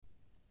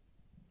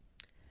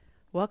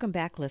Welcome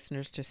back,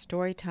 listeners, to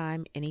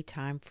Storytime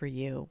Anytime for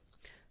You.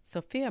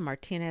 Sophia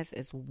Martinez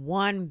is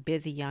one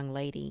busy young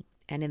lady,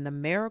 and in The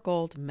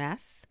Marigold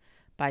Mess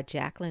by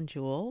Jacqueline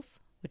Jules,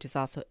 which is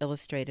also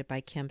illustrated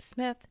by Kim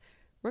Smith,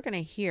 we're going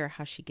to hear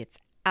how she gets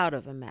out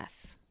of a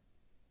mess.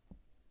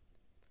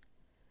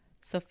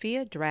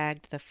 Sophia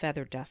dragged the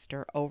feather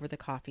duster over the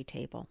coffee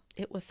table.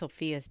 It was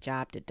Sophia's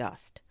job to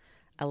dust.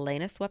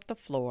 Elena swept the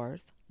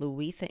floors.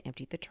 Louisa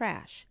emptied the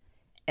trash.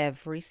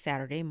 Every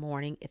Saturday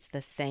morning, it's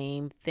the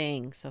same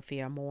thing,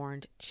 Sophia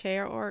mourned.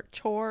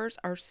 Chores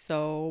are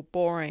so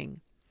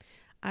boring.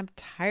 I'm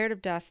tired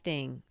of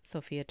dusting,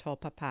 Sophia told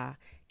Papa.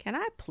 Can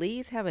I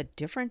please have a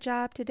different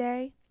job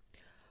today?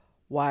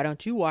 Why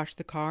don't you wash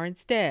the car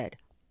instead?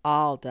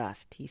 I'll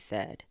dust, he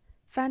said.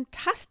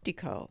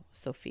 Fantastico,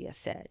 Sophia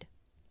said.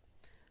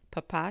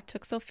 Papa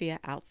took Sophia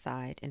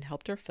outside and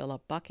helped her fill a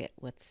bucket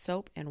with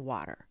soap and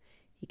water.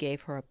 He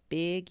gave her a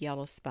big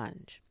yellow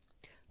sponge.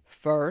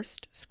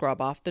 First,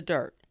 scrub off the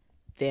dirt,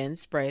 then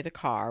spray the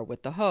car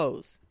with the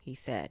hose, he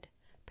said.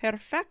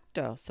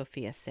 Perfecto,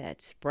 Sophia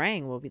said.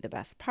 Spraying will be the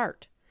best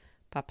part.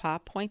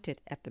 Papa pointed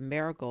at the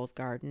marigold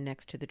garden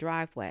next to the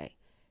driveway.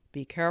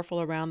 Be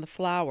careful around the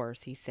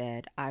flowers, he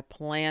said. I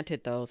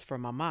planted those for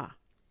Mama.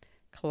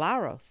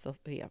 Claro,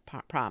 Sophia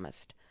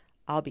promised.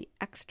 I'll be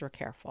extra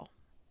careful.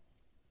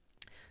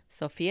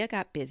 Sophia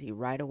got busy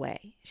right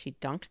away. She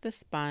dunked the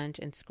sponge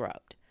and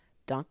scrubbed.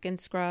 Dunk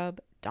and scrub,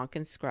 dunk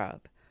and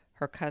scrub.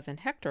 Her cousin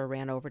Hector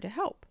ran over to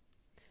help.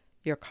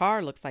 Your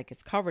car looks like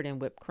it's covered in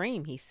whipped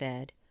cream, he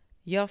said.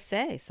 Yo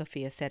sé,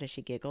 Sophia said as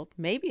she giggled.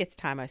 Maybe it's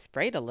time I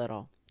sprayed a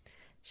little.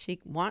 She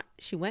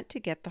went to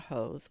get the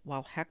hose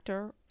while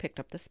Hector picked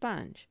up the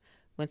sponge.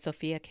 When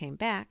Sophia came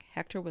back,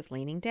 Hector was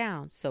leaning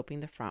down,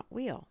 soaping the front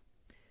wheel.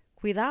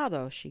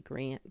 Cuidado, she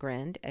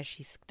grinned as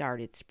she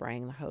started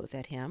spraying the hose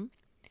at him.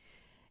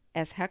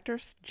 As Hector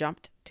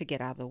jumped to get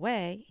out of the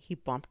way, he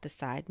bumped the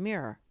side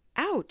mirror.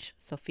 Ouch!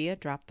 Sophia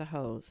dropped the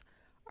hose.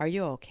 Are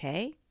you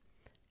okay?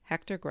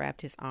 Hector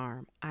grabbed his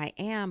arm. I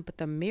am, but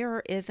the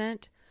mirror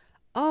isn't.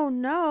 Oh,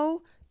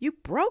 no! You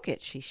broke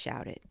it, she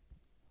shouted.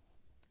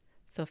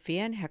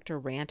 Sophia and Hector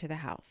ran to the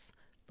house.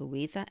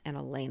 Louisa and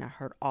Elena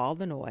heard all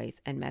the noise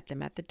and met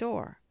them at the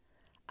door.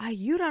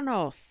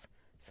 Ayúdanos!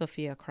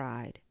 Sophia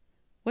cried.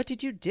 What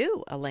did you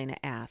do? Elena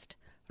asked.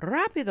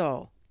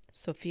 Rápido!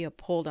 Sophia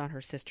pulled on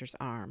her sister's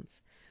arms.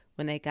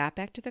 When they got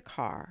back to the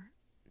car,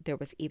 there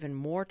was even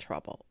more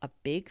trouble. A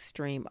big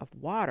stream of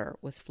water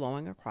was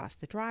flowing across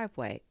the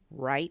driveway,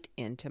 right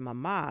into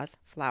Mama's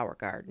flower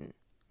garden.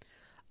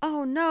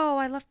 Oh no,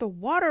 I left the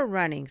water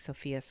running,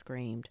 Sophia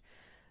screamed.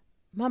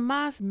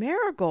 Mama's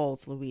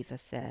marigolds, Louisa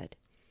said.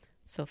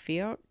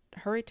 Sophia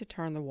hurried to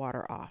turn the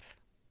water off.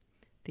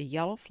 The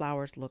yellow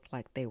flowers looked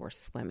like they were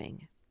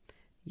swimming.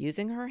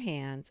 Using her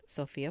hands,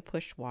 Sophia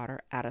pushed water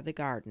out of the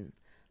garden.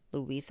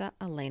 Louisa,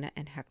 Elena,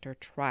 and Hector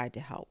tried to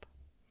help.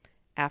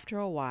 After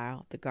a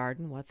while, the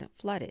garden wasn't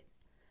flooded,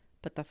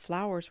 but the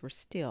flowers were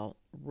still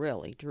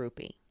really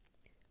droopy.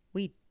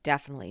 We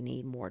definitely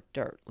need more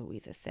dirt,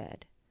 Louisa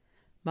said.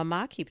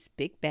 Mama keeps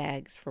big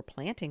bags for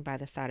planting by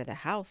the side of the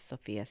house,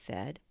 Sophia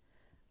said.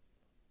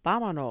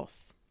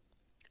 Vámonos,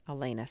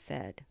 Elena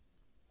said.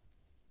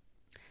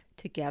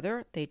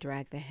 Together, they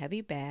dragged the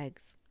heavy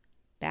bags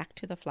back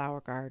to the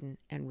flower garden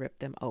and ripped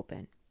them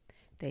open.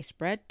 They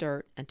spread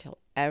dirt until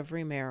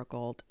every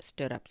marigold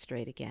stood up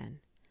straight again.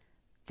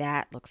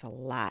 That looks a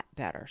lot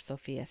better,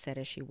 Sophia said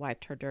as she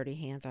wiped her dirty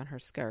hands on her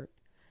skirt.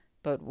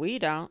 But we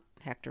don't,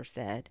 Hector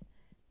said.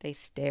 They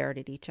stared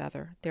at each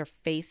other. Their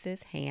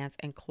faces, hands,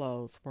 and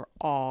clothes were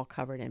all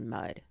covered in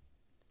mud.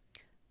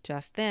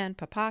 Just then,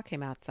 Papa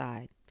came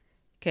outside.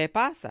 ¿Qué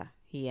pasa?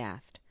 He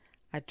asked.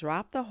 I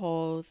dropped the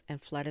hose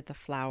and flooded the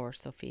flowers,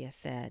 Sophia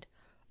said.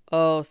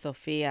 Oh,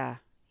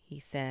 Sophia,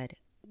 he said.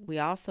 We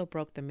also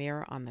broke the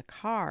mirror on the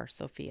car,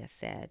 Sophia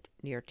said,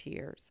 near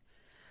tears.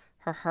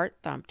 Her heart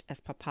thumped as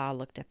Papa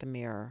looked at the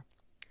mirror.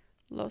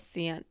 Lo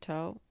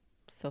siento,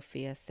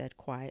 Sophia said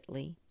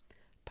quietly.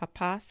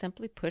 Papa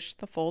simply pushed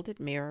the folded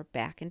mirror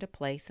back into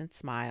place and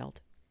smiled.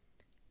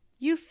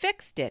 You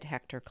fixed it,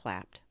 Hector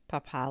clapped.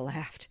 Papa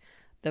laughed.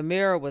 The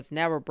mirror was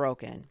never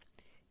broken.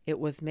 It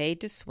was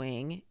made to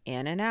swing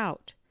in and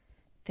out.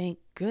 Thank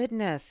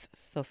goodness,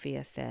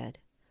 Sophia said.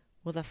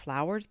 Will the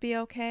flowers be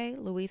okay?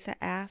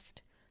 Louisa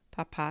asked.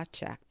 Papa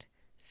checked.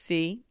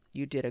 See,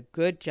 you did a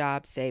good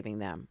job saving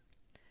them.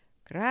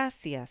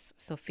 Gracias.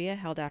 Sophia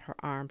held out her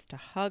arms to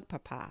hug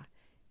Papa.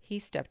 He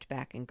stepped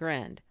back and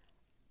grinned.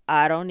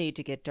 I don't need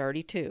to get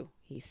dirty too,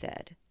 he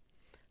said.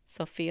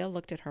 Sophia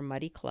looked at her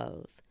muddy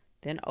clothes,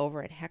 then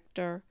over at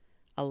Hector,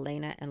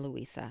 Elena, and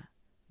Louisa.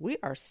 We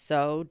are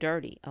so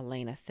dirty,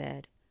 Elena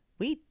said.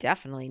 We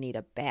definitely need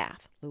a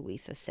bath,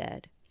 Louisa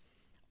said.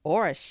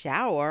 Or a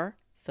shower,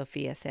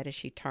 Sophia said as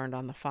she turned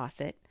on the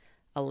faucet.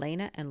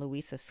 Elena and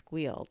Louisa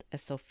squealed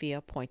as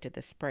Sophia pointed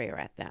the sprayer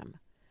at them.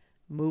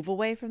 Move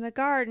away from the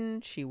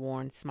garden, she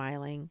warned,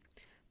 smiling.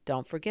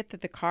 Don't forget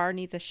that the car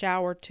needs a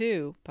shower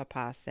too,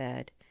 Papa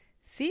said.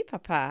 See,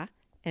 Papa,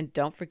 and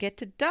don't forget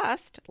to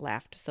dust,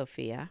 laughed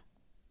Sophia.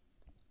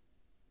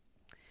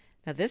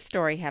 Now, this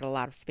story had a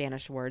lot of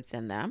Spanish words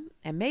in them,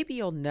 and maybe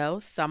you'll know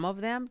some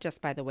of them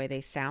just by the way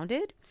they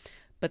sounded,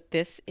 but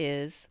this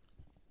is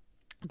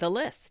the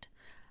list.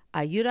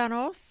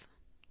 Ayúdanos,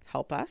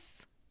 help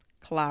us.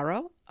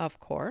 Claro, of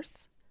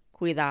course.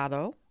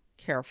 Cuidado,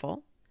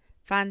 careful.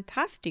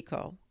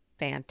 Fantástico,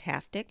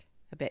 fantastic.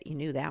 I bet you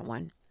knew that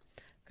one.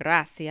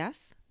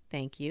 Gracias,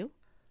 thank you.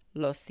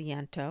 Lo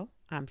siento,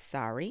 I'm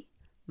sorry.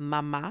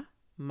 Mama,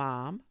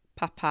 mom.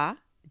 Papa,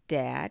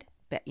 dad.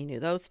 Bet you knew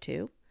those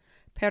two.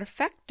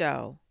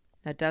 Perfecto.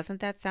 Now,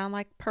 doesn't that sound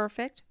like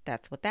perfect?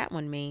 That's what that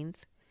one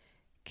means.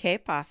 ¿Qué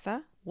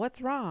pasa?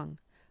 What's wrong?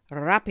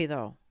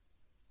 Rápido.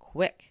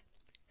 Quick.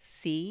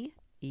 Sí,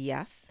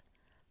 yes.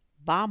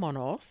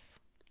 Vámonos.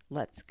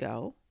 Let's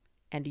go.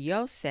 And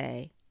yo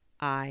sé,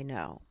 I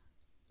know.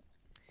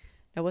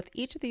 Now, with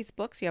each of these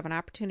books, you have an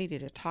opportunity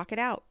to talk it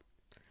out.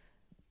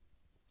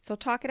 So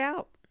talk it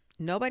out.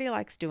 Nobody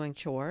likes doing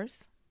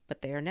chores,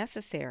 but they are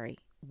necessary.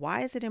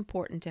 Why is it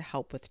important to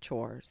help with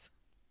chores?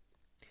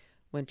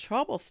 When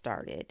trouble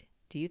started,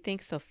 do you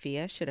think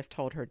Sophia should have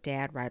told her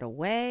dad right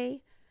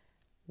away?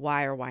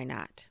 Why or why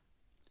not?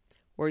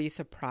 Were you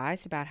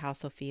surprised about how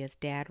Sophia's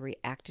dad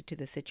reacted to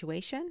the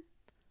situation?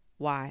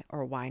 Why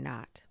or why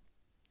not?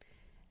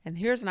 And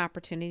here's an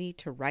opportunity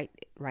to write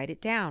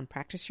it down.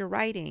 Practice your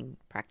writing.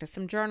 Practice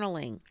some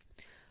journaling.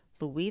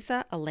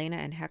 Louisa, Elena,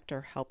 and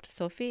Hector helped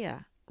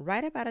Sophia.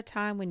 Write about a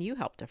time when you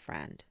helped a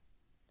friend.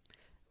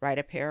 Write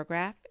a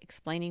paragraph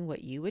explaining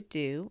what you would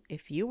do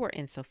if you were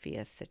in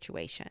Sophia's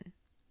situation.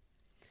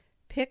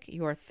 Pick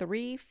your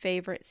 3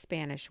 favorite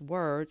Spanish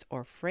words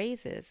or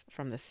phrases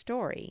from the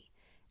story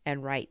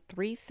and write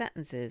 3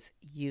 sentences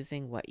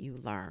using what you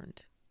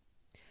learned.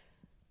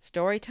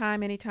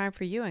 Storytime Anytime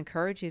for You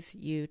encourages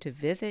you to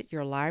visit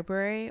your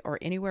library or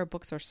anywhere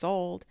books are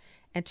sold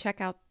and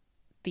check out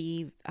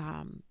the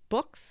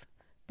books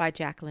by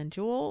Jacqueline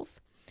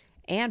Jules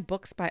and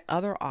books by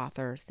other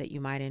authors that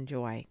you might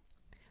enjoy.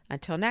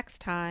 Until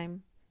next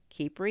time,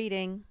 keep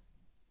reading.